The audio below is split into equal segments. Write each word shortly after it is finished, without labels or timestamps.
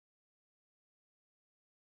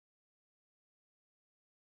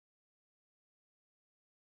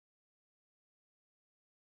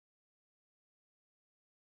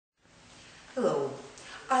Hello,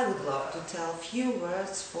 I would love to tell a few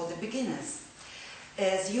words for the beginners.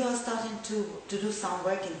 As you are starting to do some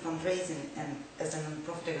work in fundraising and as a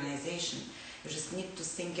non-profit organization, you just need to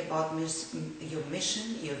think about your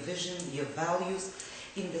mission, your vision, your values,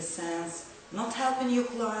 in the sense not helping your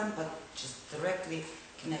client but just directly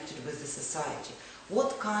connected with the society.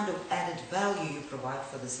 What kind of added value you provide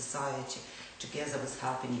for the society together with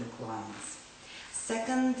helping your clients.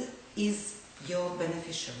 Second is your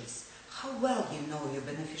beneficiaries. How well you know your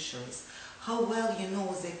beneficiaries, how well you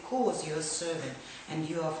know the cause you are serving and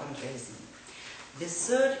you are fundraising. The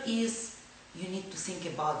third is you need to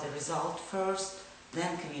think about the result first,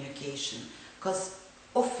 then communication, because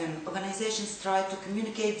often organizations try to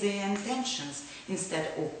communicate their intentions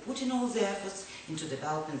instead of putting all their efforts into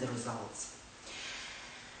developing the results.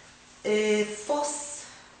 Fourth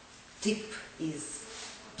tip is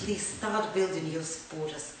please start building your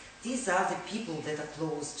supporters. These are the people that are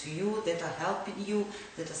close to you, that are helping you,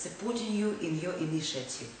 that are supporting you in your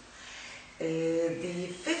initiative. The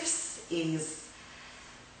fifth is,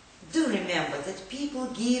 do remember that people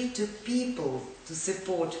give to people to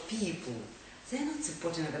support people. They're not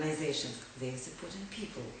supporting organizations, they're supporting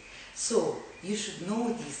people. So you should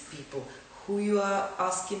know these people, who you are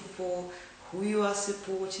asking for, who you are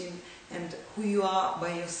supporting, and who you are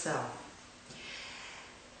by yourself.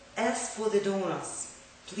 As for the donors,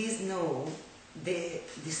 please know the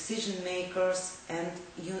decision makers, and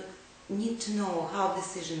you need to know how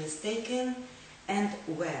decision is taken and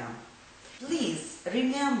where. Please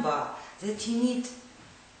remember that you need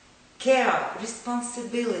care,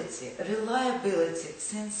 responsibility, reliability,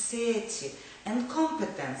 sincerity and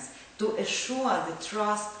competence to assure the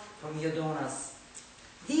trust from your donors.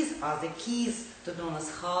 These are the keys to donors'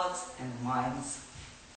 hearts and minds.